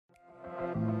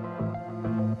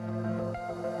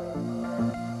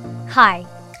Hi,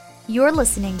 you're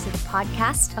listening to the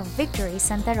podcast of Victory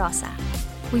Santa Rosa.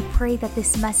 We pray that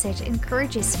this message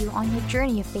encourages you on your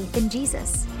journey of faith in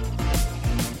Jesus.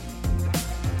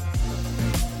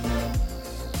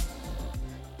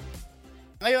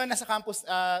 Ngayon, nasa campus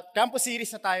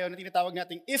series na tayo na tinatawag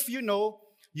nating If You Know,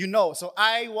 You Know. So,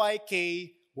 IYK.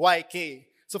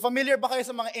 So, familiar ba kayo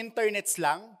sa mga internets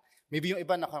lang? Maybe yung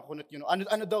iba nakakunot yun.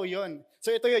 Ano daw yun?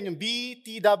 So, ito yun, yung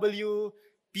BTW,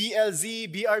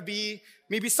 PLZ, BRB.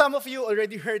 Maybe some of you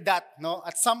already heard that, no?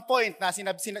 At some point na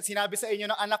sinabi sa inyo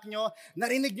ng anak nyo,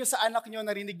 narinig nyo sa anak nyo,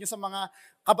 narinig nyo sa mga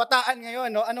kabataan ngayon,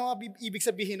 no? Ano nga ibig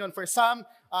sabihin nun? For some,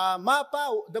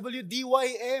 MAPA,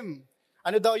 WDYM.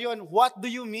 Ano daw yun? What do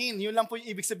you mean? Yun lang po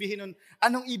yung ibig sabihin nun.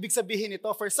 Anong ibig sabihin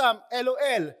nito? For some,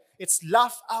 LOL. It's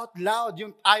laugh out loud.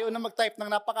 Yung ayaw na mag-type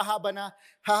ng napakahaba na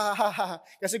ha ha ha ha.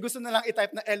 Kasi gusto na lang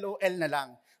i-type na LOL na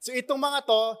lang. So itong mga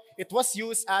to, it was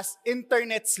used as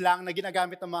internet slang na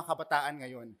ginagamit ng mga kabataan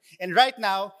ngayon. And right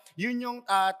now, yun yung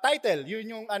title, yun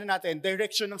yung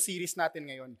direction ng series natin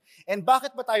ngayon. And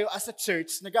bakit ba tayo as a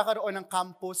church nagkakaroon ng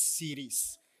campus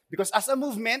series? Because as a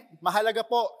movement, mahalaga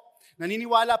po,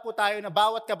 naniniwala po tayo na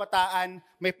bawat kabataan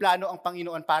may plano ang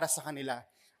Panginoon para sa kanila.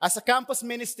 As a campus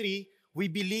ministry, we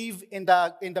believe in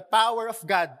the power of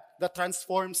God that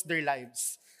transforms their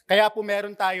lives. Kaya po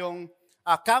meron tayong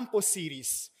campus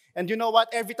series. And you know what?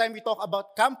 Every time we talk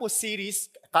about campus series,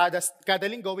 kada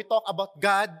linggo, we talk about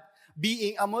God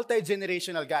being a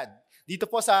multi-generational God. Dito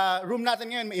po sa room natin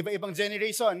ngayon, may iba-ibang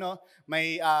generation, no?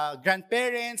 May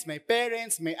grandparents, may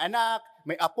parents, may anak,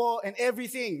 may apo, and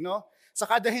everything, no? Sa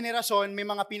kada henerasyon, may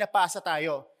mga pinapasa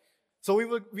tayo. So we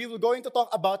will going to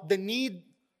talk about the need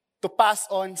to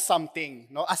pass on something,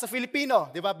 no? As a Filipino,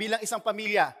 'di ba, bilang isang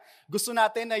pamilya, gusto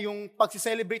natin na yung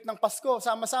pagsi-celebrate ng Pasko,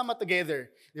 sama-sama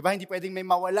together. 'Di ba? Hindi pwedeng may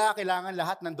mawala, kailangan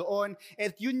lahat nandoon.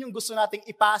 At yun yung gusto nating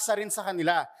ipasa rin sa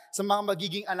kanila, sa mga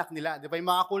magiging anak nila, 'di ba? Yung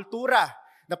mga kultura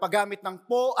na paggamit ng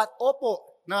po at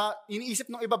opo na iniisip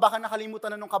ng iba baka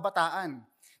nakalimutan na ng kabataan.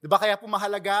 'Di ba? Kaya po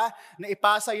mahalaga na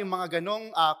ipasa yung mga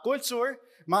ganong culture,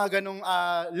 mga ganong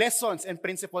lessons and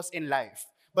principles in life.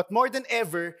 But more than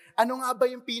ever, ano nga ba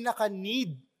yung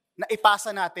pinaka-need na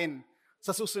ipasa natin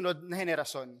sa susunod na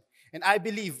henerasyon? And I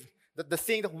believe that the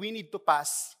thing that we need to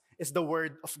pass is the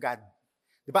Word of God.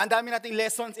 Diba? Ang dami nating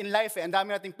lessons in life, ang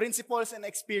dami nating principles and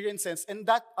experiences, and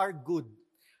that are good.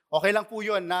 Okay lang po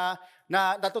yun na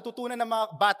natututunan ng mga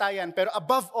bata yan. Pero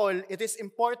above all, it is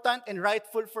important and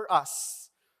rightful for us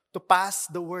to pass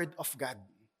the Word of God.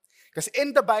 Kasi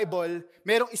in the Bible,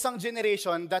 merong isang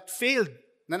generation that failed,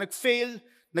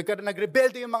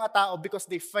 nagrebelde yung mga tao because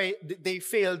they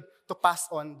failed to pass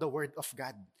on the Word of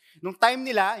God. Nung time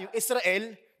nila, yung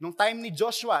Israel, nung time ni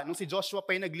Joshua, nung si Joshua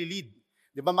pa yung nagli-lead,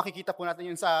 di ba makikita po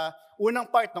natin yun sa unang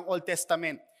part ng Old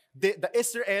Testament. The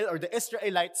Israel or the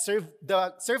Israelites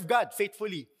serve God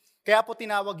faithfully. Kaya po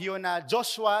tinawag yun na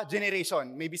Joshua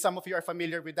generation. Maybe some of you are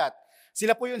familiar with that.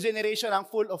 Sila po yung generation ang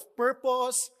full of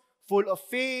purpose, full of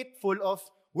faith, full of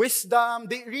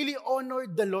wisdom. They really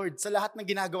honored the Lord sa lahat ng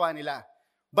ginagawa nila.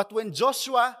 But when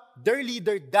Joshua, their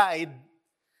leader, died,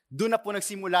 doon na po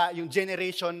nagsimula yung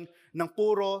generation ng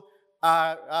puro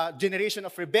generation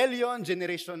of rebellion,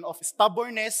 generation of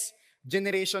stubbornness,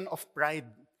 generation of pride.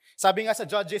 Sabi nga sa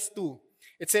Judges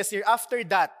 2, it says here, after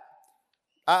that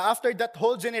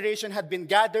whole generation had been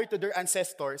gathered to their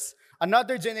ancestors,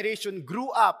 another generation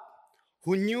grew up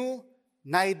who knew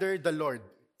neither the Lord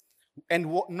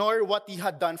and nor what He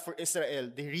had done for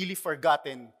Israel. They really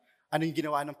forgotten ano yung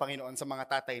ginawa ng Panginoon sa mga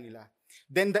tatay nila.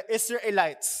 Then the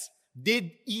Israelites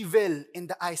did evil in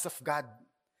the eyes of God.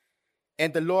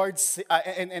 And the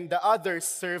and the others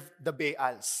served the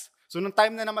Baals. So nung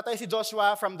time na namatay si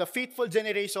Joshua from the faithful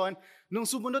generation, nung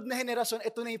sumunod na henerasyon,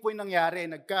 ito na yung nangyari.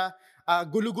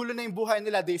 Gulo-gulo na yung buhay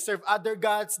nila. They serve other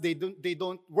gods, they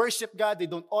don't worship God, they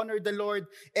don't honor the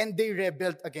Lord, and they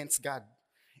rebelled against God.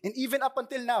 And even up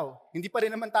until now, hindi pa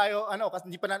rin naman tayo, kasi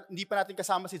hindi pa natin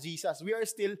kasama si Jesus. We are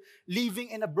still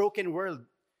living in a broken world.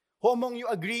 Who among you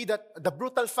agree that the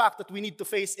brutal fact that we need to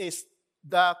face is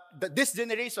this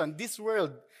generation, this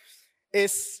world,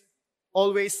 is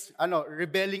always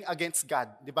rebelling against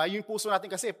God. Diba? Yung puso natin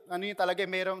kasi, yun talaga,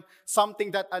 mayroong something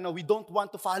that we don't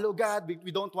want to follow God, we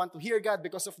don't want to hear God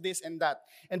because of this and that,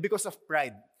 and because of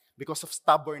pride, because of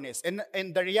stubbornness. And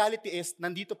the reality is,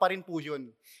 nandito pa rin po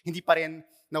yun. Hindi pa rin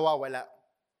nawawala.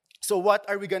 So what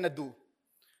are we gonna do?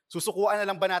 Susukuan na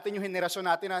lang ba natin yung henerasyon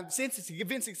natin na since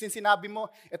sinabi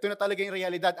mo, ito na talaga yung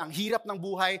realidad, ang hirap ng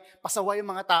buhay, pasaway yung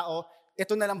mga tao,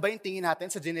 ito na lang ba yung tingin natin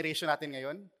sa generation natin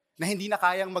ngayon? Na hindi na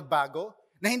kayang magbago?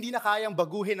 Na hindi na kayang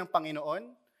baguhin ng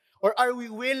Panginoon? Or are we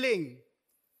willing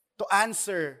to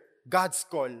answer God's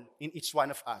call in each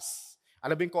one of us.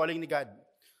 Ano ba yung calling ni God?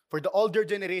 For the older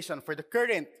generation, for the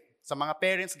current, sa mga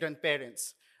parents,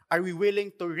 grandparents, are we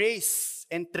willing to raise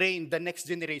and train the next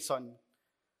generation?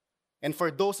 And for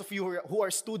those of you who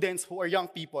are students, who are young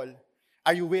people,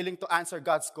 are you willing to answer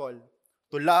God's call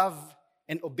to love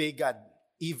and obey God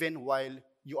even while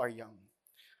you are young?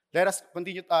 Let us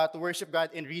continue to worship God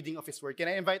in reading of His Word. Can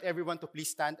I invite everyone to please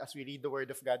stand as we read the Word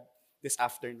of God this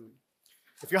afternoon?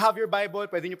 If you have your Bible,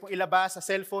 pwede nyo pong ilabas sa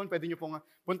cellphone, pwede nyo pong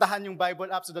puntahan yung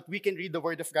Bible app so that we can read the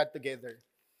Word of God together.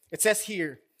 It says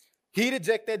here, He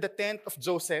rejected the tent of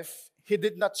Joseph. He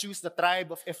did not choose the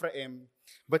tribe of Ephraim,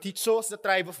 but He chose the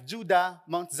tribe of Judah,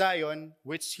 Mount Zion,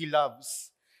 which He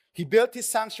loves. He built His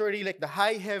sanctuary like the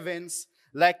high heavens,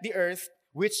 like the earth,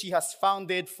 which He has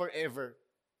founded forever.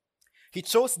 He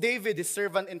chose David, His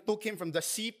servant, and took him from the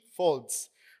sheepfolds.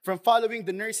 From following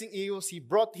the nursing ewes, He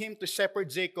brought him to shepherd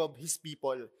Jacob, His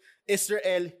people,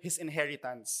 Israel, His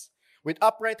inheritance. With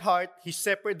upright heart, He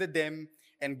shepherded them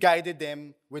and guided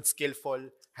them with skillful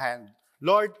hand.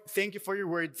 Lord, thank You for Your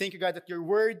word. Thank You, God, that Your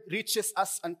word reaches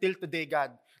us until today,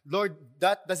 God. Lord,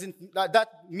 that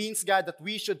means, God, that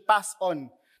we should pass on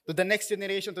to the next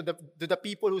generation, to the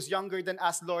people who's younger than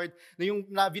us, Lord,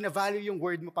 na binavalue yung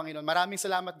word mo, Panginoon. Maraming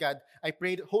salamat, God. I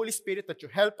pray, Holy Spirit, that You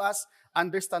help us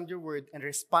understand Your word and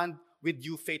respond with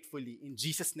You faithfully. In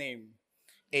Jesus' name,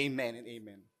 amen and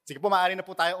amen. Sige po, maaari na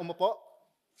po tayo umupo.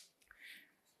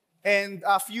 And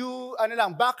a few,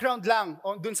 background lang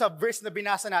dun sa verse na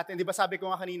binasa natin. Di ba sabi ko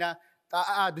nga kanina,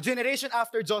 the generation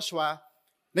after Joshua,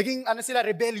 naging sila,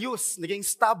 rebellious, naging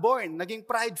stubborn, naging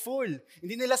prideful.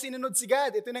 Hindi nila sinunod si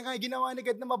God. Ito na nga yung ginawa ni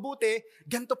God na mabuti,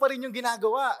 ganito pa rin yung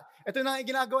ginagawa. Ito na nga yung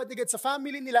ginagawa ni God sa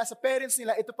family nila, sa parents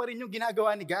nila, ito pa rin yung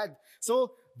ginagawa ni God.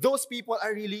 So, those people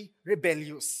are really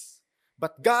rebellious.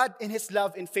 But God, in His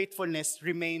love and faithfulness,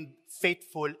 remained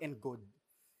faithful and good.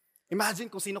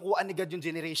 Imagine kung sinukuan ni God yung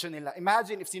generation nila.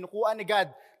 Imagine if sinukuan ni God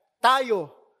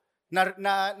tayo na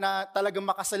talagang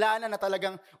makasalanan, na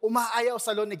talagang umaayaw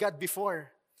sa law ni God before.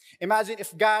 Imagine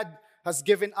if God has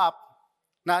given up,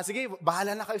 na sige,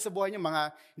 bahala na kayo sa buhay niyo,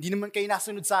 hindi naman kayo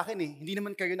nasunod sa akin hindi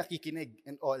naman kayo nakikinig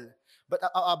and all. But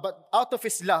out of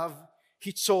His love,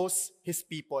 He chose His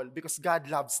people because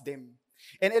God loves them.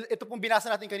 And ito pong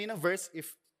binasa natin kaninang verse,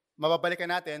 if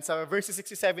mababalikan natin, sa verses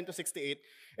 67 to 68,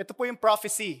 ito po yung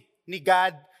prophecy ni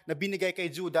God na binigay kay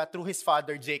Judah through his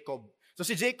father Jacob. So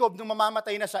si Jacob, nung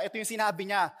mamamatay na siya, ito yung sinabi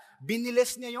niya,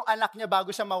 binilis niya yung anak niya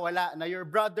bago siya mawala, na your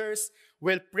brothers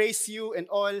will praise you and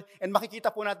all. And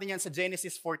makikita po natin yan sa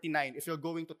Genesis 49, if you're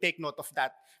going to take note of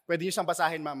that. Pwede niyo siyang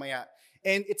basahin mamaya.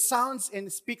 And it sounds and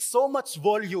speaks so much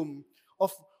volume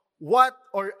of what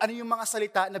or ano yung mga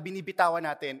salita na binibitawan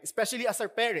natin, especially as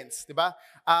our parents, di ba?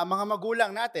 Mga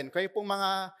magulang natin, kayo pong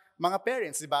mga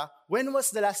parents, di ba? When was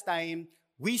the last time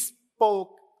we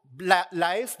spoke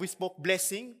life, we spoke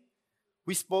blessing,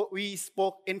 we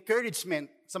spoke encouragement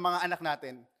sa mga anak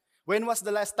natin? When was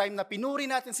the last time na pinuri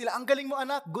natin sila? Ang galing mo,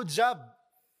 anak, good job.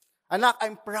 Anak,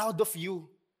 I'm proud of you.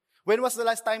 When was the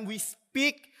last time we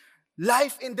speak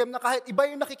life in them na kahit iba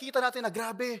yung nakikita natin na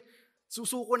grabe,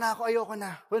 susuko na ako, ayoko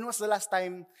na. When was the last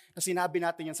time na sinabi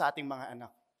natin yan sa ating mga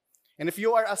anak? And if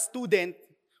you are a student,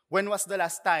 when was the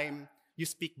last time you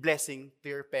speak blessing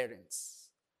to your parents?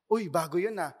 Uy, bago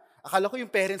yun na. Akala ko yung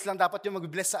parents lang dapat yung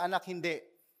mag-bless sa anak, hindi.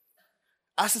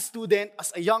 As a student, as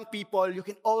a young people, you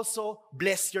can also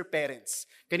bless your parents.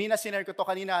 Kanina sinare ko to,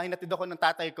 hinatid ako ng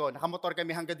tatay ko, nakamotor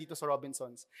kami hanggang dito sa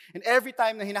Robinsons. And every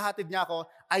time na hinahatid niya ako,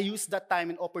 I use that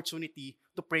time and opportunity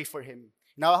to pray for him.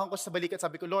 Hinawakan ko sa balikat,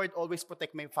 sabi ko, Lord, always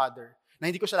protect my father. Na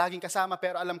hindi ko siya laging kasama,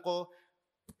 pero alam ko,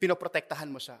 pinoprotektahan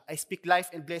mo siya. I speak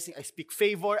life and blessing, I speak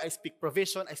favor, I speak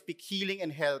provision, I speak healing and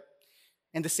health.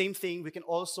 And the same thing, we can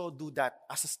also do that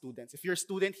as a student. If you're a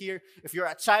student here, if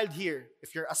you're a child here,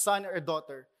 if you're a son or a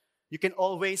daughter, you can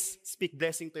always speak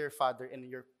blessing to your father and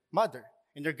your mother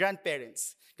and your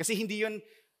grandparents. Kasi hindi yun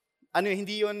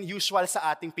usual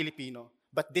sa ating Pilipino.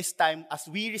 But this time, as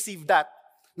we receive that,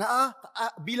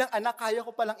 bilang anak, kaya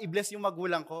ko palang i-bless yung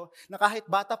magulang ko, na kahit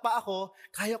bata pa ako,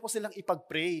 kaya ko silang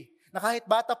ipag-pray. Na kahit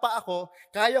bata pa ako,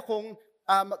 kaya kong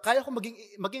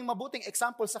maging mabuting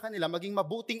example sa kanila, maging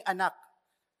mabuting anak,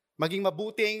 maging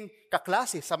mabuting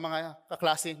kaklase sa mga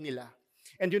kaklase nila.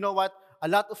 And you know what? A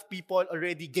lot of people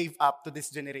already gave up to this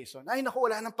generation. Ay naku,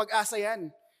 wala nang pag-asa yan.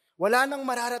 Wala nang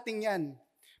mararating yan.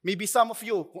 Maybe some of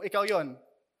you, kung ikaw yon,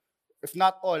 if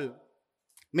not all,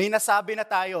 may nasabi na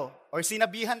tayo or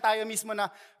sinabihan tayo mismo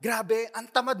na, grabe, ang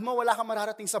tamad mo, wala kang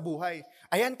mararating sa buhay.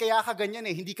 Ayan, kaya ka ganyan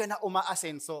hindi ka na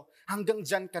umaasenso. Hanggang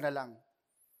dyan ka na lang.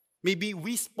 Maybe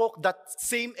we spoke that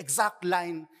same exact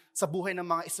line sa buhay ng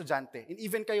mga estudyante. And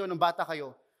even kayo, nung bata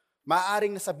kayo,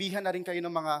 Maaaring nasabihan na rin kayo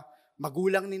ng mga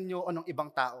magulang ninyo o ng ibang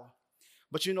tao.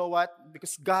 But you know what?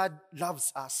 Because God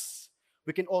loves us,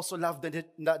 we can also love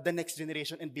the next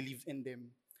generation and believe in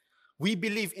them. We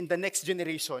believe in the next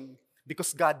generation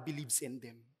because God believes in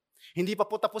them. Hindi pa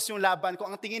po tapos yung laban. Kung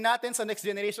ang tingin natin sa next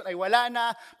generation ay wala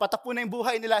na, patapon na yung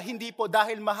buhay nila, hindi po,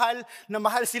 dahil mahal na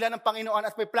mahal sila ng Panginoon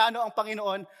at may plano ang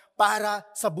Panginoon para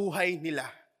sa buhay nila.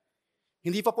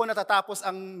 Hindi pa po natatapos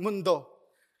ang mundo.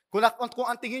 Kung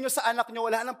ang tingin nyo sa anak nyo,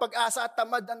 wala nang pag-asa at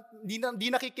tamad,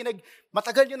 hindi nakikinig,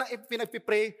 matagal nyo nang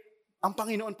pinagpipray, ang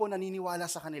Panginoon po naniniwala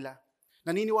sa kanila.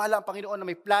 Naniniwala ang Panginoon na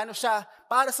may plano siya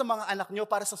para sa mga anak nyo,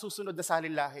 para sa susunod na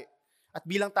salinlahi. At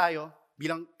bilang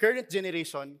current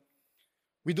generation,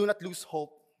 we do not lose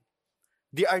hope.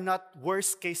 They are not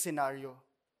worst case scenario.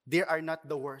 They are not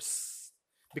the worst.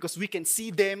 Because we can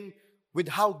see them with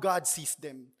how God sees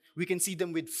them. We can see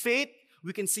them with faith.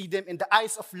 We can see them in the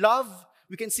eyes of love.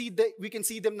 We can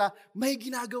see them na may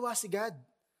ginagawa si God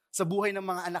sa buhay ng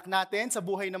mga anak natin, sa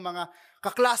buhay ng mga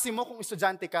kaklase mo kung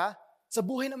estudyante ka, sa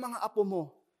buhay ng mga apo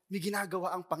mo, may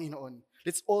ginagawa ang Panginoon.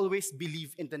 Let's always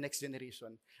believe in the next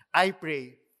generation. I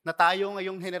pray na tayo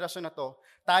ngayong henerasyon na to,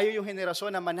 tayo yung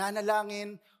henerasyon na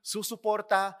mananalangin,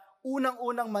 susuporta,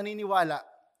 unang-unang maniniwala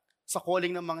sa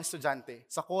calling ng mga estudyante,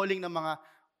 sa calling ng mga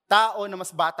tao na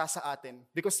mas bata sa atin.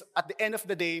 Because at the end of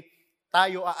the day,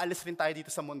 tayo, aalis rin tayo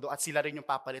dito sa mundo at sila rin yung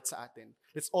papalit sa atin.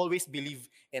 Let's always believe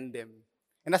in them.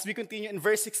 And as we continue in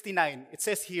verse 69, it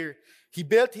says here, He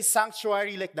built His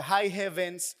sanctuary like the high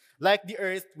heavens, like the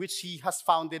earth which He has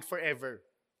founded forever.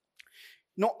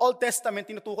 No Old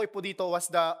Testament, tinutukoy po dito was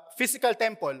the physical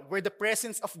temple where the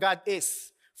presence of God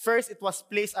is. First, it was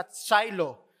placed at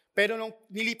Shiloh. Pero nung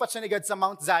nilipat siya ni God sa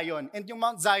Mount Zion, and yung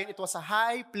Mount Zion, it was a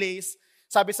high place.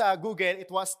 Sabi sa Google,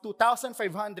 it was 2,500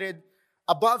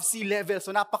 above sea level,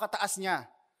 so napakataas niya.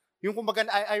 Yung kumbaga,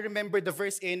 I remember the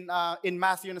verse in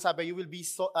Matthew na sabi, you will be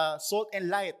salt and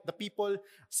light. The people,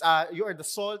 you are the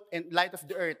salt and light of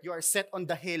the earth. You are set on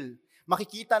the hill.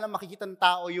 Makikita ng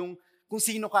tao yung kung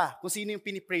sino ka, kung sino yung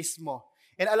pinipraise mo.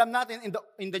 And alam natin,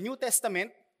 in the New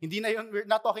Testament, hindi na yun,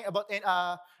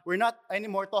 we're not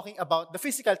anymore talking about the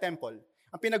physical temple.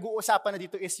 Ang pinag-uusapan na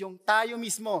dito is yung tayo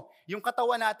mismo, yung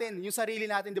katawan natin, yung sarili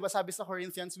natin, di ba sabi sa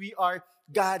Corinthians, we are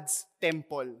God's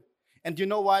temple. And you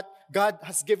know what? God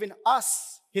has given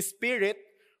us His Spirit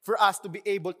for us to be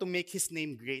able to make His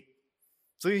name great.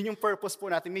 So yun yung purpose po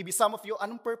natin. Maybe some of you,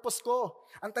 anong purpose ko?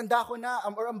 Ang tanda ko na,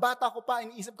 or ang bata ko pa,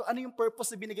 iniisip ko, ano yung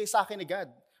purpose na binigay sa akin ni God?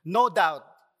 No doubt,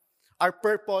 our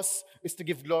purpose is to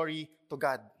give glory to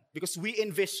God. Because we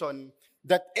envision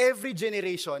that every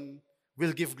generation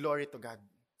will give glory to God.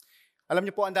 Alam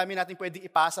niyo po, ang dami natin pwedeng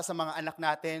ipasa sa mga anak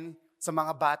natin, sa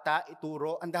mga bata,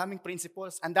 ituro, ang daming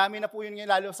principles. Ang dami na po yun ngayon,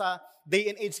 lalo sa day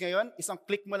and age ngayon, isang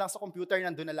click mo lang sa computer,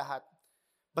 nandun na lahat.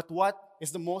 But what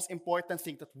is the most important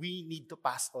thing that we need to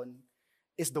pass on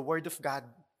is the Word of God.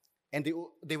 And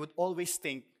they would always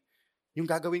think, yung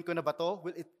gagawin ko na ba to,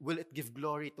 will it give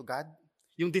glory to God?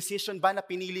 Yung decision ba na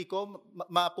pinili ko,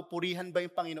 mapupurihan ba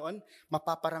yung Panginoon?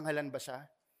 Mapaparangalan ba siya?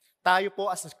 Tayo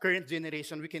po as a current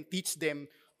generation, we can teach them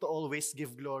to always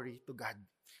give glory to God.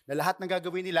 Na lahat ng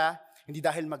gagawin nila, hindi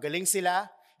dahil magaling sila,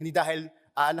 hindi dahil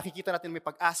nakikita natin may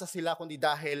pag-asa sila, kundi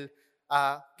dahil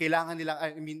kailangan nilang,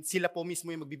 sila po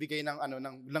mismo yung magbibigay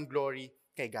ng glory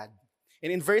kay God.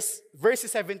 And in verses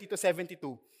 70 to 72,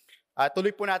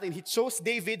 tuloy po natin, He chose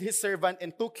David, His servant,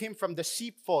 and took him from the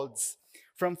sheepfolds.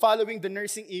 From following the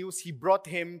nursing ewes, He brought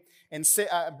him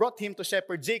to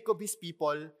shepherd Jacob, His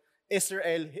people,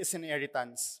 Israel, His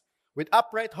inheritance. With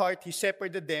upright heart, He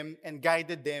shepherded them and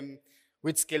guided them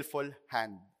with skillful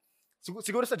hand.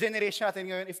 Siguro sa generation natin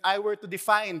ngayon, if I were to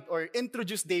define or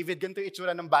introduce David, ganito yung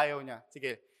itsura ng bio niya.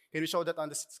 Sige, can you show that on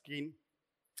the screen?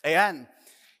 Ayan.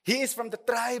 He is from the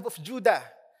tribe of Judah,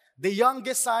 the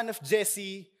youngest son of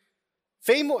Jesse.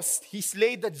 Famous, he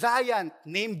slayed the giant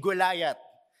named Goliath.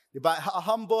 Diba? A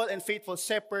humble and faithful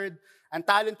shepherd, a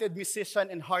talented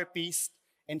musician and harpist,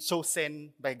 and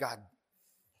chosen by God.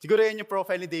 Siguro yan yung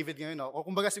profile ni David ngayon. No? O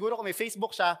kumbaga siguro kung may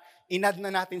Facebook siya, inad na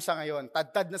natin siya ngayon.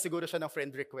 Tad-tad na siguro siya ng friend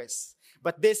request.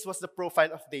 But this was the profile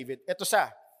of David. Ito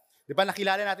siya. Di ba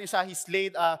nakilala natin siya,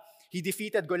 he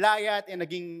defeated Goliath and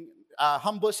naging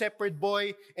humble shepherd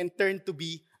boy and turned to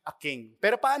be a king.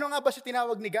 Pero paano nga ba siya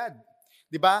tinawag ni God?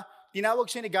 Di ba? Tinawag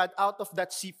siya ni God out of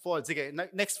that sheepfold. Sige,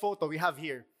 next photo we have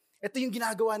here. Ito yung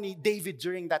ginagawa ni David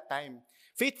during that time.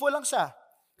 Faithful lang siya.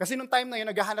 Kasi nung time na yun,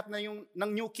 naghahanap na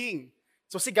ng new king.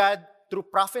 So si God, through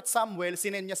Prophet Samuel,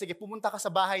 sinend niya, sige, pumunta ka sa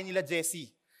bahay nila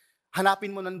Jesse. Hanapin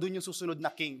mo nandun yung susunod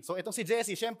na king. So itong si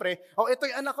Jesse, syempre, ito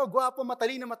yung anak ko, gwapo,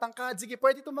 matalino, matangkad, sige,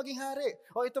 pwede itong maging hari.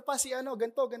 Ito pa si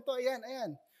ganto,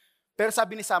 ayan. Pero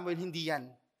sabi ni Samuel, hindi yan.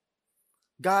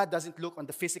 God doesn't look on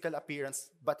the physical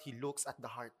appearance, but He looks at the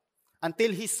heart.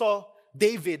 Until he saw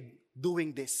David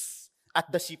doing this at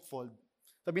the sheepfold.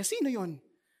 Sabi niya, sino yun?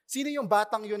 Sino yung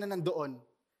batang yun na nandoon?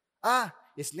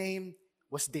 His name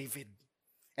was David.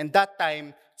 And that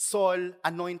time, Saul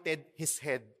anointed his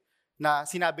head na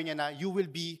sinabi niya na, you will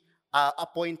be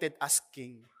appointed as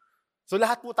king. So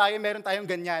lahat po tayo, meron tayong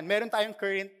ganyan. Meron tayong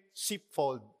current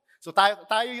sheepfold. So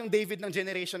tayo yung David ng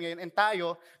generation ngayon. And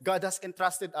tayo, God has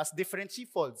entrusted us different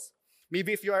sheepfolds.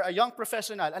 Maybe if you are a young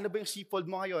professional, ano ba yung sheepfold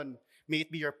mo ngayon? May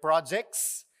it be your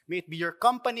projects, may it be your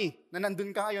company, na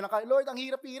nandun ka ngayon, Lord, ang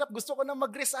hirap-hirap, gusto ko na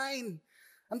mag-resign.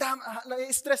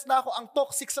 Stress na ako, ang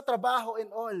toxic sa trabaho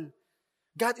and all.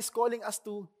 God is calling us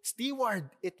to steward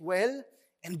it well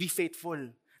and be faithful.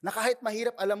 Na kahit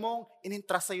mahirap, alam mong,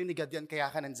 inintrust sa'yo ni God yan,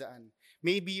 kaya ka nandyan.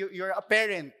 Maybe you're a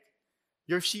parent.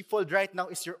 Your sheepfold right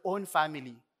now is your own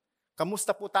family.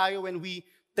 Kamusta po tayo when we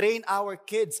train our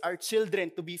kids, our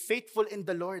children, to be faithful in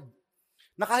the Lord?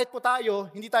 Na kahit po tayo,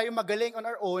 hindi tayo magaling on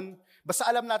our own, basta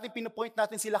alam natin, pinupoint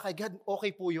natin sila kay God,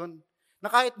 okay po yun.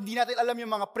 Na kahit hindi natin alam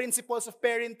yung mga principles of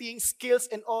parenting, skills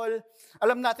and all,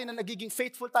 alam natin na nagiging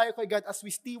faithful tayo kay God as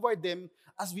we steward them,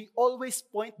 as we always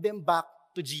point them back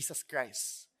to Jesus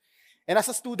Christ. And as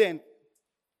a student,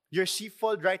 your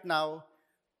sheepfold right now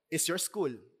is your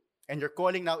school. And your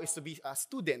calling now is to be a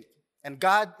student. And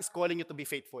God is calling you to be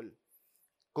faithful.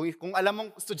 Kung alam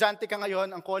mong estudyante ka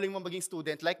ngayon, ang calling mo maging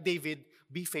student, like David,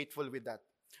 be faithful with that.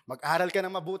 Mag-aral ka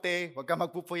ng mabuti, huwag ka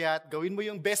magpupuyat, gawin mo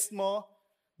yung best mo,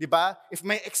 di ba? If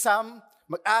may exam,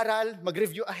 mag-aral,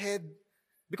 mag-review ahead.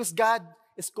 Because God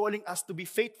is calling us to be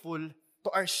faithful to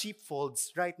our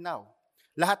sheepfolds right now.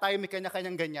 Lahat tayo may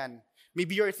kanya-kanyang ganyan.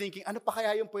 Maybe you're thinking, ano pa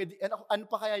kaya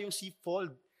yung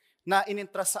sheepfold na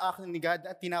inintrust sa akin ni God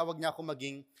at tinawag niya ako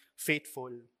maging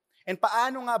faithful? And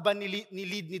paano nga ba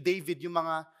nilid ni David yung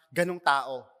mga ganong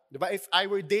tao? Diba? If I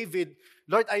were David,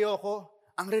 Lord, ayoko.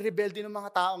 Ang re-rebelde ng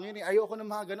mga taong yun. Ayoko ng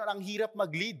mga ganon. Ang hirap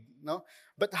mag-lead. No?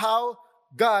 But how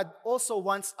God also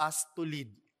wants us to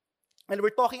lead. And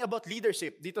we're talking about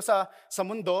leadership. Dito sa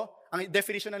mundo, ang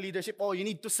definition ng leadership, you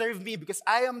need to serve me because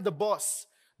I am the boss.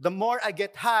 The more I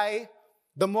get high,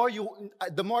 the more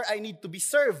I need to be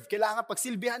served. Kailangan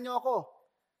pagsilbihan niyo ako.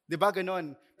 Diba?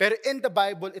 Ganon. Pero in the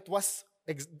Bible, it was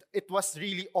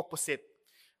really opposite.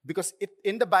 Because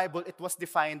in the Bible, it was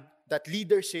defined that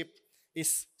leadership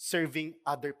is serving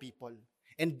other people.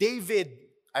 And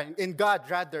God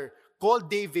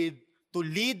called David to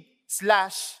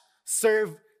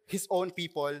lead/serve his own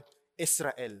people,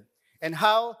 Israel. And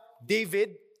how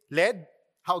David led,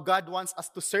 how God wants us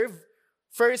to serve,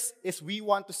 first is we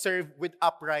want to serve with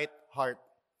upright heart.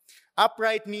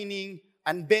 Upright meaning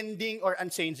unbending or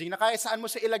unchanging, na kahit saan mo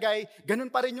siya ilagay,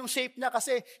 ganun pa rin yung shape niya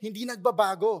kasi hindi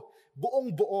nagbabago.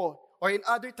 Buong-buo. Or in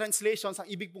other translations, ang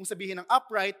ibig pong sabihin ng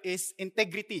upright is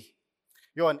integrity.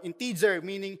 Yon, integer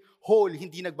meaning whole,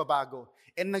 hindi nagbabago.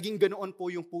 And naging ganoon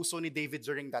po yung puso ni David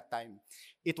during that time.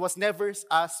 It was never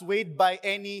swayed by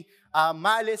any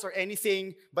malice or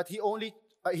anything, but he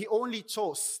only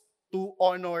chose to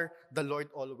honor the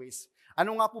Lord always.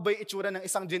 Ano nga po ba yung itsura ng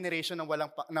isang generation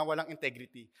na walang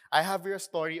integrity? I have here a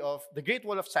story of the Great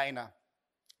Wall of China.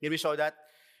 Can we show that?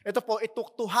 Ito po, it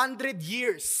took 200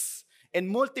 years and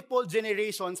multiple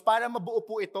generations para mabuo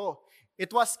po ito.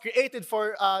 It was created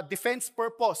for defense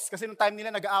purpose kasi nung time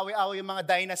nila nag-aaway-aaway yung mga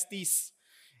dynasties.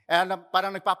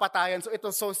 Parang nagpapatayan.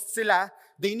 So sila,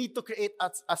 they need to create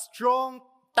a strong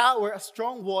tower, a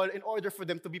strong wall in order for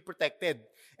them to be protected.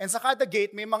 And sa kada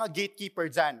gate, may mga gatekeeper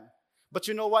dyan. But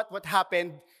you know what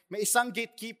happened? May isang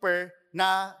gatekeeper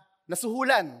na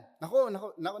nasuhulan.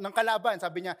 Ng kalaban.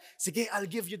 Sabi niya, sige, I'll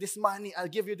give you this money. I'll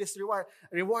give you this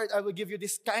reward. I will give you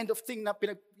this kind of thing na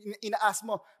inaas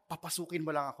mo. Papasukin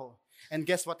mo lang ako. And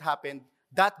guess what happened?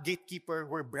 That gatekeeper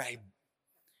were bribed.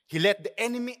 He let the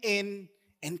enemy in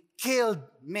and killed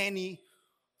many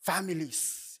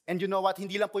families. And you know what?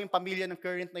 Hindi lang po yung pamilya ng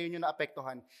current na yun yung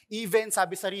naapektuhan. Even,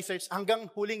 sabi sa research, hanggang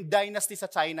huling dynasty sa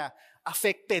China,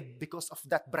 affected because of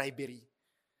that bribery.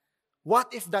 What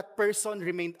if that person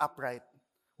remained upright?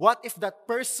 What if that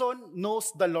person knows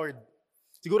the Lord?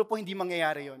 Siguro po hindi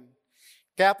mangyayari yun.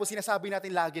 Kaya po sinasabi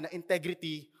natin lagi na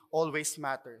integrity always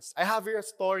matters. I have here a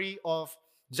story of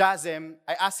Jazem.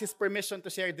 I asked his permission to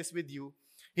share this with you.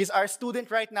 He's our student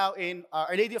right now in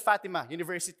Our Lady of Fatima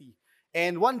University.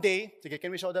 And one day, sige,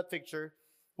 can we show that picture?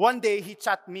 One day, he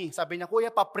chat me. Sabi niya, Kuya,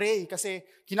 pa-pray kasi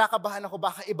kinakabahan ako,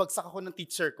 baka ibagsak ako ng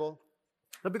teacher ko.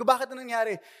 Sabi ko, bakit na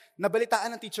nangyari?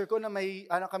 Nabalitaan ng teacher ko na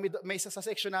may isa sa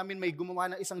section namin, may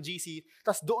gumawa ng isang GC,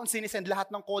 tapos doon sinisend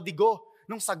lahat ng kodigo,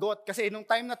 nung sagot. Kasi nung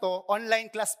time na to, online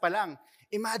class pa lang.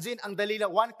 Imagine, ang dali lang,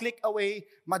 one click away,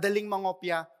 madaling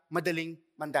mangopya, madaling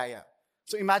mandaya.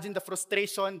 So imagine the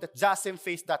frustration that Jasim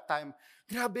faced that time.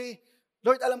 Grabe,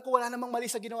 Lord, alam ko wala namang mali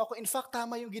sa ginawa ko. In fact,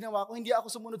 tama yung ginawa ko. Hindi ako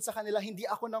sumunod sa kanila, hindi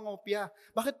ako nangopya.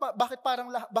 Bakit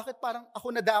parang ako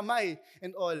nadamay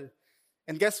and all?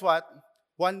 And guess what?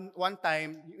 One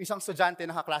time, yung isang estudyante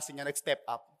na kaklase niya nag-step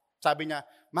up. Sabi niya,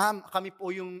 ma'am, kami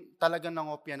po yung talagang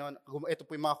nangopya noon. Ito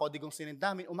po yung mga kodigong sinend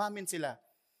namin. Umamin sila.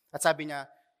 At sabi niya,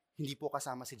 hindi po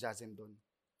kasama si Jasim doon.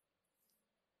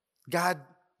 God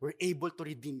were able to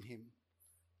redeem him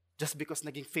just because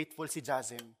naging faithful si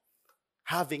Jasim,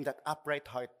 having that upright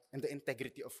heart and the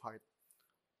integrity of heart.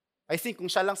 I think kung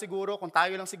siya lang siguro, kung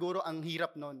tayo lang siguro, ang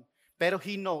hirap nun. Pero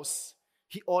he knows,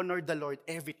 he honored the Lord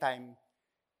every time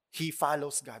he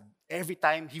follows God. Every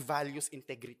time he values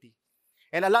integrity.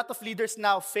 And a lot of leaders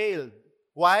now fail.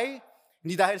 Why?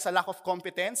 Hindi dahil sa lack of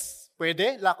competence,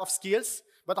 pwede, lack of skills.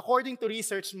 But according to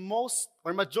research, most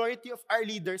or majority of our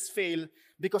leaders fail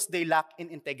because they lack in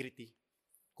integrity.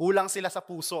 Kulang sila sa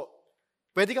puso.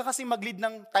 Pwede ka kasi mag-lead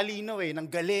ng talino ng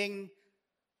galing.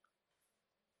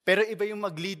 Pero iba yung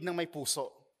mag-lead ng may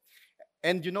puso.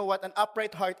 And you know what? An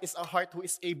upright heart is a heart who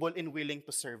is able and willing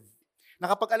to serve. Na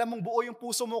kapag alam mong buo yung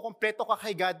puso mo, kompleto ka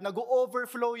kay God,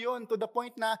 nag-overflow yon to the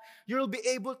point na you'll be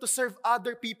able to serve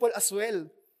other people as well.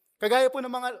 Kagaya po ng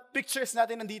mga pictures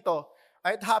natin nandito.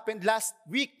 It happened last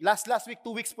week,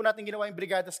 2 weeks po natin ginawa yung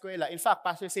Brigada Eskwela. In fact,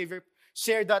 Pastor Xavier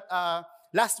shared that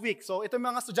last week. So ito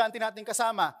mga estudyante natin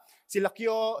kasama. Sila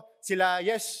Kyo, sila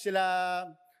Yesh, sila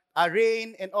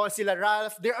Rain, and all, sila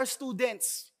Ralph. There are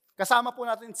students. Kasama po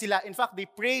natin sila. In fact, they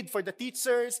prayed for the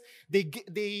teachers.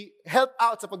 They helped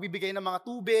out sa pagbibigay ng mga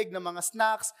tubig, ng mga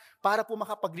snacks, para po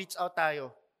makapag-reach out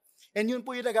tayo. And yun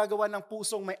po yung nagagawa ng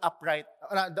pusong may upright.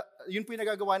 Yun po yung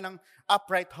nagagawa ng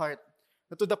upright heart.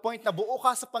 To the point na buo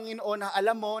ka sa Panginoon na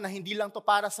alam mo na hindi lang to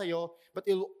para sa'yo,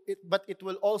 but it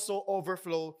will also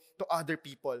overflow to other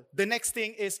people. The next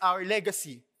thing is our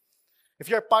legacy. If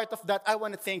you're part of that, I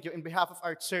want to thank you in behalf of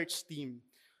our church team.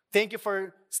 Thank you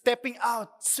for stepping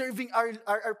out, serving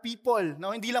our people.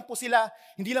 Now, hindi lang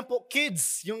po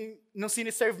kids yung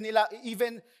siniserve nila,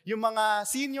 even yung mga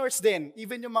seniors din,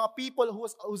 even yung mga people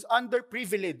who's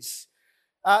underprivileged.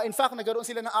 In fact, nagkaroon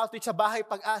sila ng outreach sa Bahay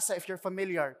Pag-asa, if you're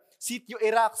familiar. Sitio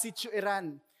Iraq, Sitio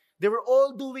Iran. They were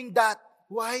all doing that.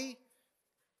 Why?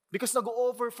 Because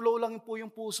nag-overflow lang po yung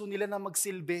puso nila na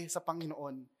magsilbi sa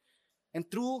Panginoon. And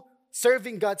through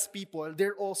serving God's people,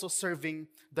 they're also serving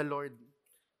the Lord.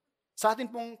 Sa atin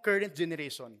pong current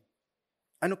generation,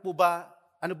 ano po ba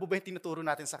yung tinuturo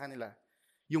natin sa kanila?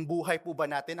 Yung buhay po ba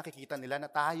natin, nakikita nila na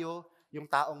tayo yung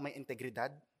taong may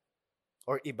integridad?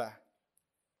 Or iba?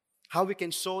 How we can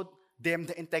show them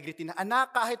the integrity na, anak,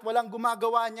 kahit walang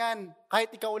gumagawa niyan, kahit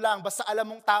ikaw lang, basta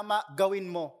alam mong tama, gawin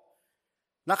mo.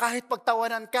 Na kahit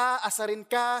pagtawanan ka, asarin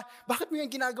ka, bakit mo yan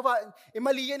ginagawa?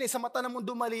 Mali yan sa mata ng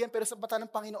mundo mali yan, pero sa mata ng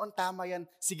Panginoon tama yan,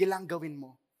 sige lang gawin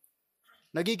mo.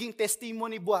 Nagiging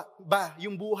testimony ba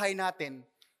yung buhay natin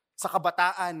sa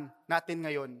kabataan natin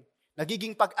ngayon?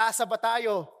 Nagiging pag-asa ba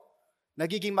tayo?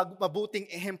 Nagiging mabuting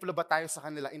ehemplo ba tayo sa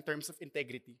kanila in terms of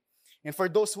integrity? And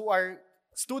for those who are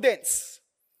students,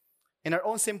 in our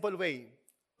own simple way,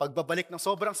 pagbabalik ng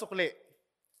sobrang sukli,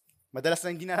 madalas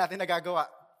na hindi na natin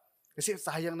nagagawa. Kasi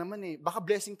sayang naman baka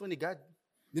blessing to ni God.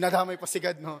 Dinadamay pa si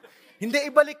God, no? Hindi,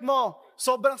 ibalik mo.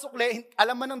 Sobrang sukli,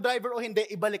 alam man ng driver o hindi,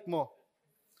 ibalik mo.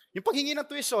 Yung paghingi ng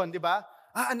tuition, di ba?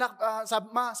 Anak,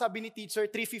 sabi ni teacher,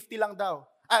 350 lang daw.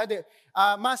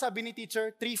 Sabi ni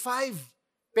teacher,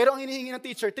 3.5. Pero ang hinihingi ng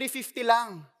teacher, 350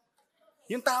 lang.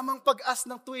 Yung tamang pag-ask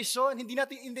ng tuition, hindi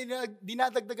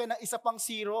dinadagdagan ng isa pang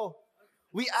zero.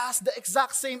 We ask the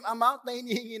exact same amount na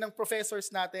hinihingi ng professors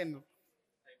natin.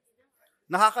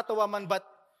 Nakakatawa man, but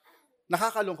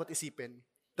nakakalungkot isipin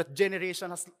that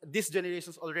this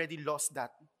generation has already lost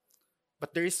that.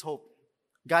 But there is hope.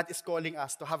 God is calling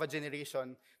us to have a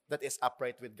generation that is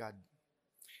upright with God.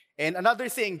 And another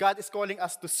thing, God is calling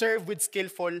us to serve with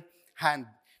skillful hand.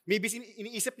 Maybe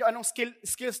iniisip nyo anong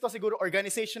skills to, siguro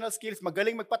organizational skills,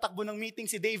 magaling magpatakbo ng meeting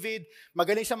si David,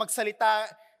 magaling siya magsalita,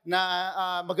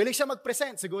 magaling siya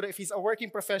mag-present, siguro if he's a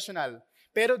working professional.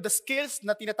 Pero the skills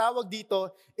na tinatawag dito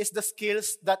is the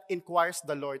skills that inquires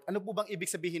the Lord. Ano po bang ibig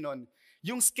sabihin nun?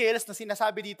 Yung skills na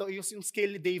sinasabi dito, yung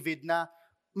skill ni David na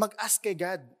mag-ask kay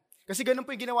God. Kasi ganun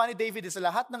po yung ginawa ni David sa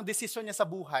lahat ng desisyon niya sa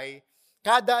buhay,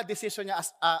 kada desisyon niya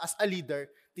as a leader,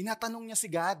 tinatanong niya si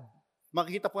God.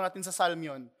 Makikita po natin sa Psalm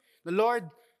yun. The Lord,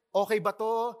 okay ba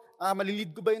to?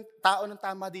 Malilid ko ba yung tao ng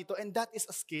tama dito? And that is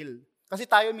a skill. Kasi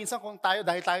tayo minsan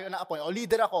dahil tayo na-appoint,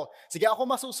 leader ako, sige ako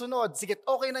masusunod, sige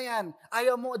okay na yan,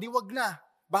 ayaw mo, di wag na,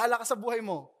 bahala ka sa buhay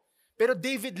mo. Pero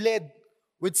David led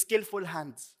with skillful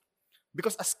hands.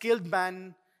 Because a skilled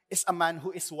man is a man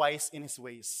who is wise in his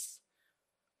ways.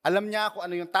 Alam niya kung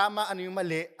ano yung tama, ano yung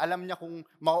mali. Alam niya kung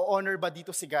ma-honor ba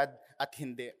dito si God at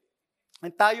hindi.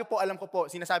 And tayo po, alam ko po,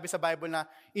 sinasabi sa Bible na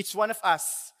each one of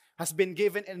us has been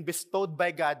given and bestowed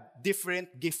by God different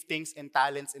giftings and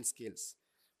talents and skills.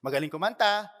 Magaling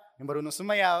kumanta, may marunong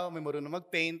sumayaw, may marunong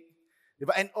mag-paint, di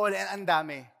ba? And ang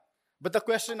dami. But the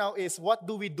question now is, what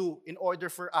do we do in order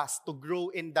for us to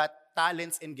grow in that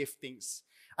talents and giftings?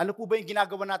 Ano po ba yung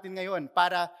ginagawa natin ngayon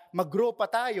para mag-grow pa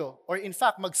tayo? Or in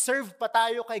fact, mag-serve pa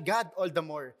tayo kay God all the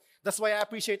more. That's why I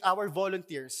appreciate our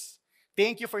volunteers.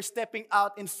 Thank you for stepping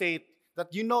out in faith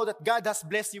that you know that God has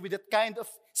blessed you with that kind of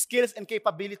skills and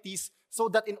capabilities so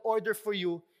that in order for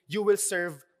you, you will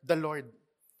serve the Lord.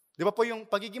 Di ba po yung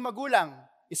pagiging magulang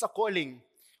is a calling.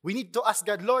 We need to ask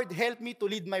God, Lord, help me to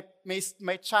lead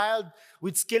my child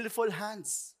with skillful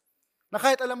hands. Na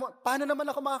kahit alam mo, paano naman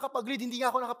ako makakapag-lead? Hindi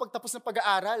nga ako nakapagtapos ng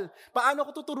pag-aaral. Paano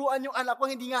ako tuturuan yung anak ko?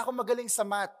 Hindi nga ako magaling sa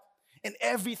math. And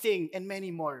everything and many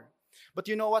more.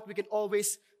 But you know what? We can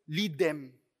always lead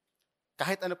them,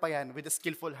 kahit ano pa yan, with the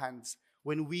skillful hands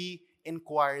when we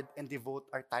inquired and devote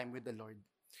our time with the Lord.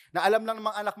 Na alam lang ng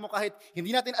mga anak mo kahit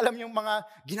hindi natin alam yung mga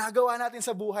ginagawa natin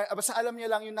sa buhay, basta alam niya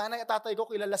lang yung nanay at tatay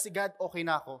ko, kilala si God, okay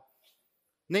na ako.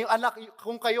 Na yung anak,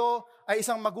 kung kayo ay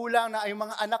isang magulang na yung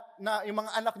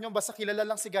mga anak nyo basta kilala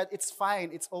lang si God, it's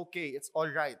fine, it's okay, it's all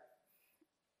right.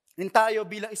 And tayo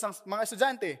bilang isang mga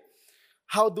estudyante,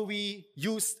 how do we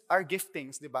use our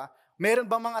giftings, di ba? Meron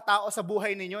ba mga tao sa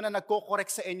buhay ninyo na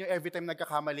nagko-correct sa inyo every time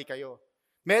nagkakamali kayo?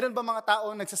 Meron ba mga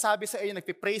tao nagsasabi sa inyo,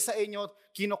 nagpipray sa inyo,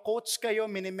 kino-coach kayo,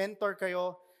 mini-mentor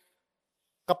kayo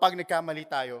kapag nagkamali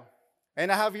tayo?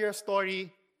 And I have here a story.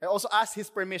 I also asked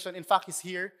his permission. In fact, he's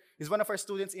here. He's one of our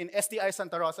students in STI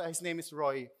Santa Rosa. His name is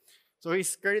Roy. So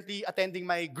he's currently attending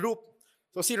my group.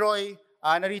 So si Roy,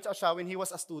 na-reach out siya when he was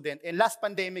a student. And last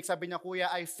pandemic, sabi niya, Kuya,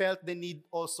 I felt the need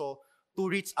also to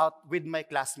reach out with my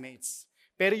classmates.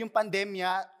 Pero yung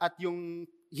pandemya at yung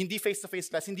hindi face-to-face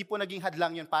class, hindi po naging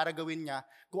hadlang yun para gawin niya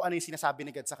kung ano yung sinasabi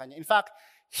ni God sa kanya. In fact,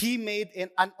 he made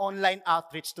an online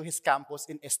outreach to his campus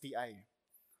in STI.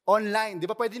 Online. Di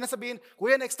ba pwede na sabihin,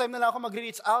 Kuya, next time na lang ako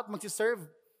mag-reach out, mag-serve.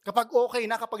 Kapag okay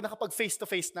na, kapag nakapag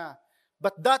face-to-face na.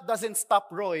 But that doesn't stop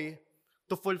Roy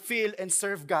to fulfill and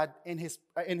serve God in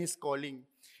his calling.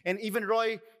 And even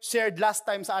Roy shared last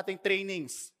time sa ating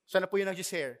trainings. Siya na po yung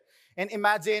nag-share. And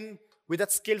imagine, with that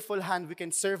skillful hand, we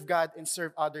can serve God and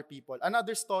serve other people.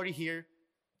 Another story here,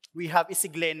 we have is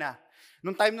si Glenna.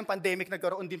 Nung time ng pandemic,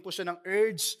 nagkaroon din po siya ng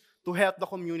urge to help the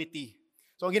community.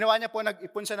 So ang ginawa niya po,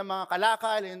 nag-ipon siya ng mga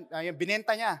kalakal, yung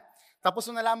binenta niya. Tapos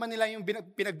nung nalaman nila yung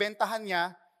pinagbentahan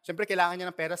niya, syempre kailangan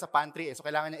niya ng pera sa pantry, so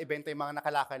kailangan niya ibenta yung mga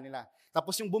nakalakal nila.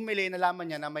 Tapos yung bumili, nalaman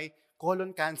niya na may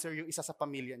colon cancer yung isa sa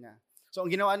pamilya niya. So ang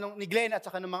ginawa ni Glenna at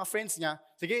saka ng mga friends niya,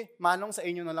 sige, manong sa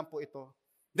inyo na lang po ito.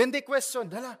 Then they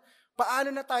questioned, paano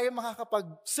na tayo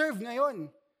makakapag-serve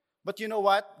ngayon? But you know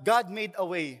what? God made a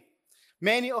way.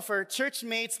 Many of her church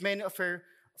mates, many of her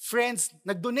friends,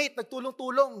 nag-donate,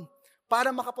 nagtulong-tulong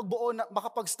para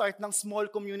makapag-start ng small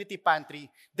community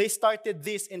pantry. They started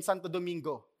this in Santo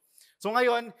Domingo. So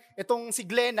ngayon, itong si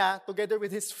Glenna, together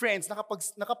with his friends,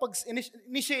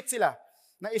 nakapag-initiate sila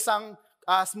na isang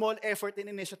small effort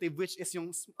and initiative, which is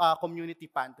yung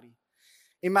community pantry.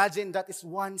 Imagine that is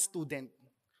one student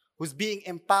who's being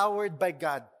empowered by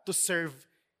God to serve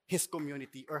his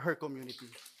community or her community.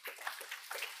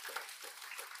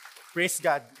 Praise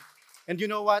God. And you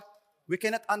know what? We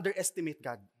cannot underestimate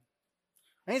God.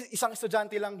 Isang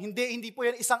estudyante lang. Hindi po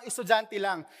yan isang estudyante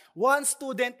lang. One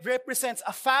student represents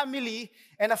a family,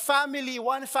 and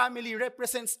one family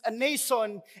represents a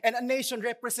nation, and a nation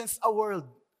represents a world.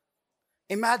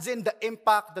 Imagine the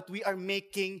impact that we are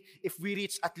making if we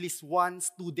reach at least one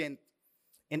student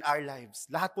in our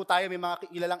lives. Lahat po tayo may mga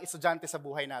kilalang estudyante sa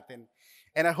buhay natin.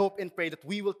 And I hope and pray that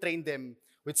we will train them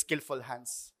with skillful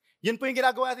hands. Yun po yung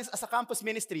ginagawa natin as a campus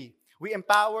ministry. We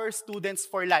empower students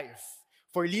for life,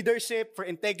 for leadership, for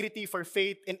integrity, for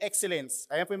faith, and excellence.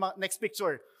 Ayan po yung next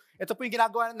picture. Ito po yung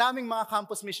ginagawa naming mga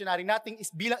campus missionary nating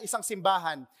bilang isang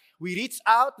simbahan. We reach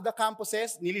out to the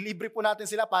campuses, nililibre po natin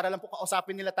sila para lang po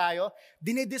kausapin nila tayo.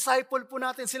 Dinidisciple po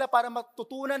natin sila para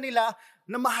matutunan nila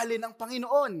na mahalin ang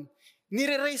Panginoon.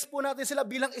 Nire-raise po natin sila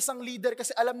bilang isang leader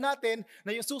kasi alam natin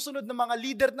na yung susunod na mga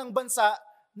leader ng bansa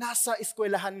nasa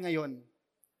eskwelahan ngayon.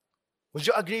 Would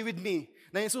you agree with me?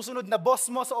 Na yung susunod na boss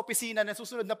mo sa opisina, na yung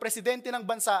susunod na presidente ng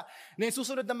bansa, na yung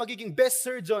susunod na magiging best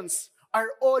surgeons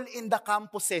are all in the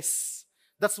campuses.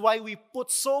 That's why we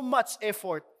put so much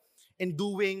effort in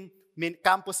doing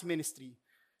campus ministry.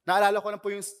 Naalala ko lang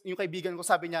po yung kaibigan ko,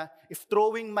 sabi niya, if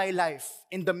throwing my life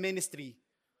in the ministry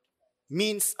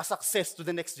means a success to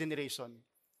the next generation,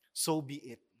 so be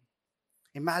it.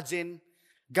 Imagine,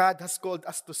 God has called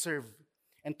us to serve.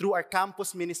 And through our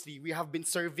campus ministry, we have been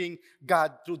serving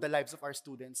God through the lives of our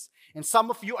students. And some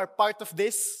of you are part of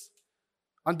this.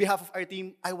 On behalf of our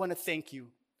team, I want to thank you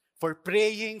for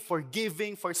praying, for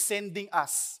giving, for sending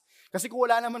us. Kasi kung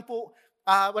wala naman po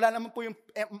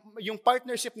yung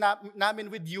partnership namin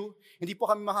with you, hindi po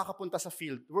kami makakapunta sa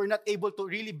field. We're not able to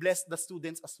really bless the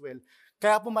students as well.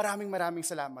 Kaya po maraming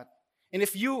salamat. And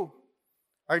if you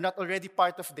are not already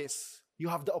part of this, you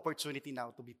have the opportunity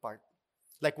now to be part.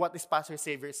 Like what is Pastor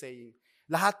Xavier saying?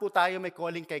 Lahat po tayo may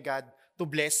calling kay God to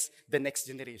bless the next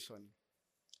generation.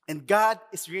 And God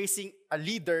is raising a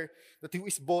leader that who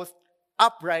is both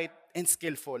upright and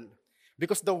skillful.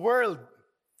 Because the world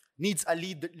needs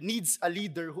a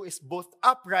leader who is both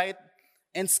upright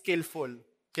and skillful.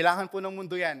 Kailangan po ng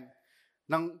mundo yan.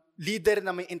 Ng leader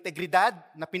na may integridad,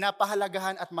 na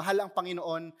pinapahalagahan at mahal ang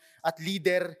Panginoon, at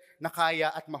leader na kaya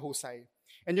at mahusay.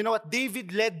 And you know what?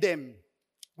 David led them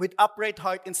with upright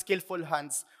heart and skillful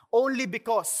hands only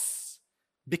because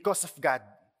of God.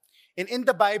 And in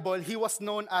the Bible, he was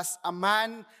known as a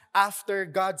man after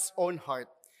God's own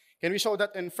heart. Can we show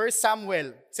that in 1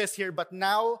 Samuel? It says here, "But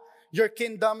now your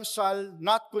kingdom shall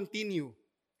not continue.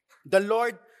 The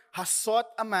Lord has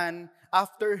sought a man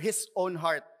after his own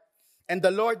heart, and the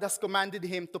Lord has commanded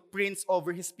him to prince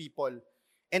over his people."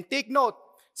 And take note,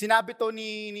 sinabi to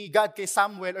ni God kay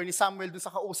Samuel, or ni Samuel dun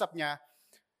sa kausap niya,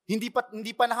 hindi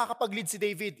pa nakakapag-lead si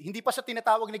David. Hindi pa siya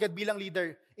tinatawag ni God bilang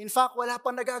leader. In fact, wala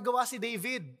pang nagagawa si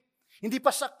David. Hindi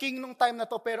pa siya king nung time na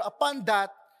to. Pero upon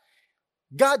that,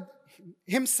 God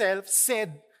himself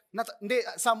said,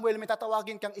 Samuel, may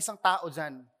tatawagin kang isang tao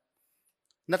dyan.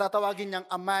 Natatawagin niyang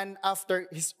a man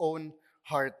after his own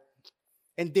heart.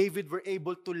 And David were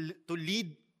able to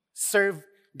lead, serve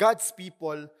God's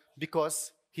people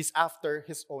because he's after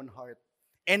his own heart.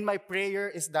 And my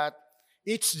prayer is that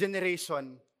each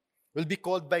generation will be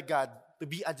called by God to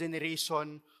be a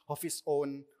generation of his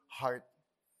own heart.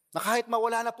 Na kahit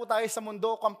mawala na po tayo sa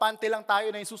mundo, kampante lang tayo,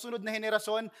 na yung susunod na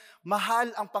henerasyon, mahal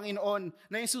ang Panginoon.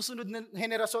 Na yung susunod na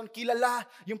henerasyon, kilala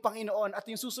yung Panginoon. At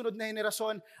yung susunod na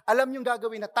henerasyon, alam yung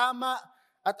gagawin na tama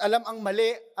at alam ang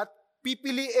mali at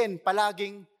pipiliin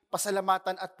palaging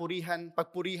pasalamatan at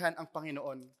pagpurihan ang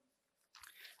Panginoon.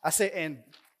 As I end,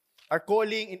 our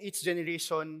calling in each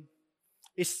generation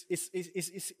is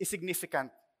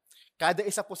significant. Kada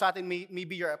isa po sa atin,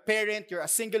 maybe you're a parent, you're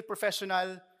a single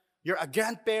professional, you're a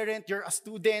grandparent, you're a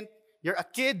student, you're a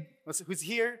kid who's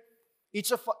here.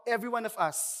 Every one of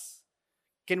us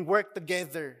can work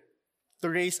together to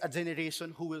raise a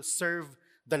generation who will serve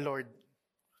the Lord.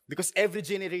 Because every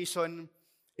generation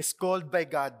is called by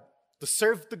God to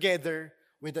serve together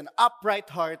with an upright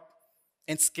heart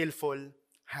and skillful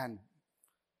hand.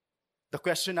 The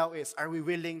question now is, are we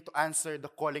willing to answer the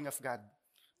calling of God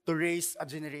to raise a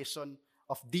generation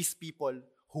of these people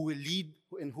who will lead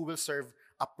and who will serve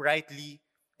uprightly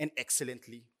and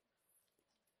excellently?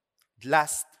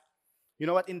 Last, you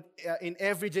know what? In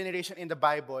every generation in the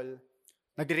Bible,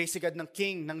 nag-raise si God ng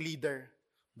king, ng leader.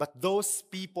 But those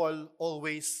people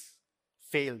always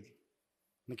failed.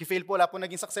 Nag-fail po, wala po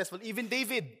naging successful. Even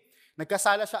David,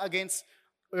 nagkasala siya against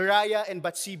Uriah and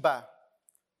Bathsheba.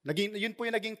 Yun po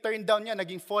yung naging turn down niya,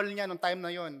 naging fall niya nung time na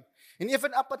yun. And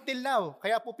even up until now,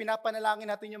 kaya po pinapanalangin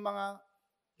natin yung mga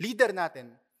leader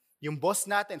natin, yung boss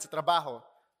natin sa trabaho,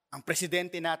 ang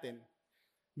presidente natin.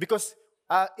 Because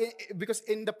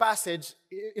in the passage,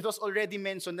 it was already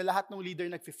mentioned na lahat ng leader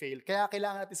nag-fail. Kaya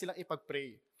kailangan natin silang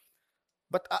ipag-pray.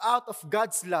 But out of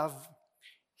God's love,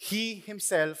 He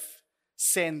Himself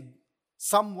sent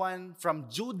someone from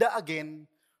Judah again,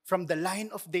 from the line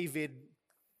of David,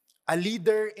 a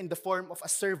leader in the form of a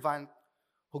servant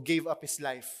who gave up his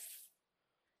life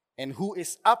and who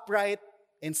is upright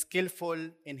and skillful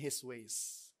in his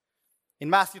ways. In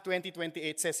Matthew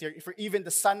 20:28 says here, "For even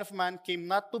the Son of Man came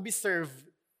not to be served,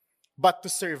 but to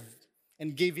serve,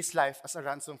 and gave his life as a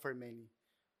ransom for many."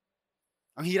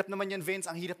 Ang hirap naman yan, Vince.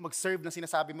 Ang hirap mag-serve na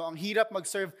sinasabi mo. Ang hirap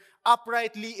mag-serve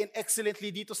uprightly and excellently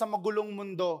dito sa magulong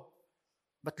mundo.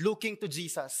 But looking to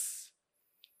Jesus,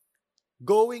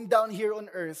 going down here on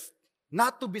earth,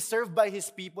 not to be served by His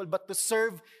people, but to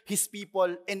serve His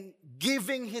people and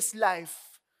giving His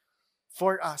life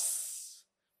for us.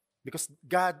 Because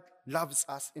God loves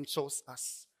us and chose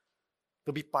us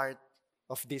to be part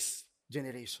of this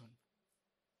generation.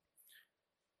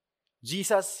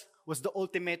 Jesus was the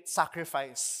ultimate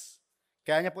sacrifice.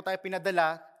 Kaya niya po tayo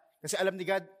pinadala kasi alam ni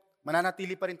God,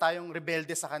 mananatili pa rin tayong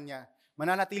rebelde sa Kanya.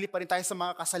 Mananatili pa rin tayo sa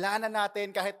mga kasalanan natin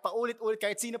kahit paulit-ulit,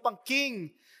 kahit sino pang king,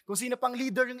 kung sino pang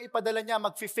leader yung ipadala niya,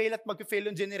 mag-fail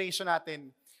yung generation natin.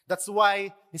 That's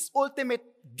why His ultimate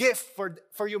gift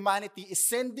for humanity is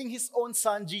sending His own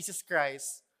Son, Jesus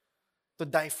Christ, to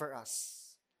die for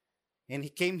us. And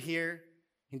He came here,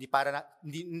 hindi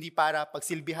para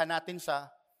pagsilbihan natin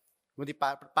siya, kundi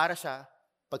para siya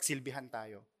pagsilbihan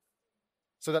tayo.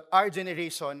 So that our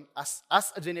generation, as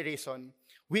a generation,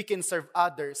 we can serve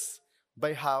others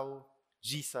by how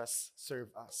Jesus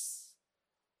served us.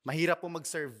 Mahirap po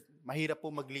mag-serve, mahirap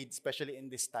po mag-lead, especially in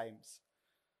these times.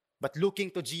 But looking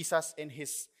to Jesus and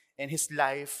His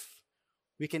life,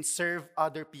 we can serve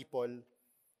other people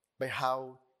by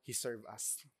how He served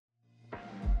us.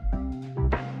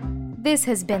 This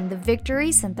has been the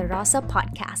Victory Santa Rosa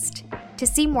podcast. To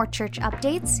see more church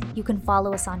updates, you can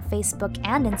follow us on Facebook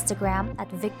and Instagram at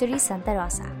Victory Santa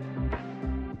Rosa.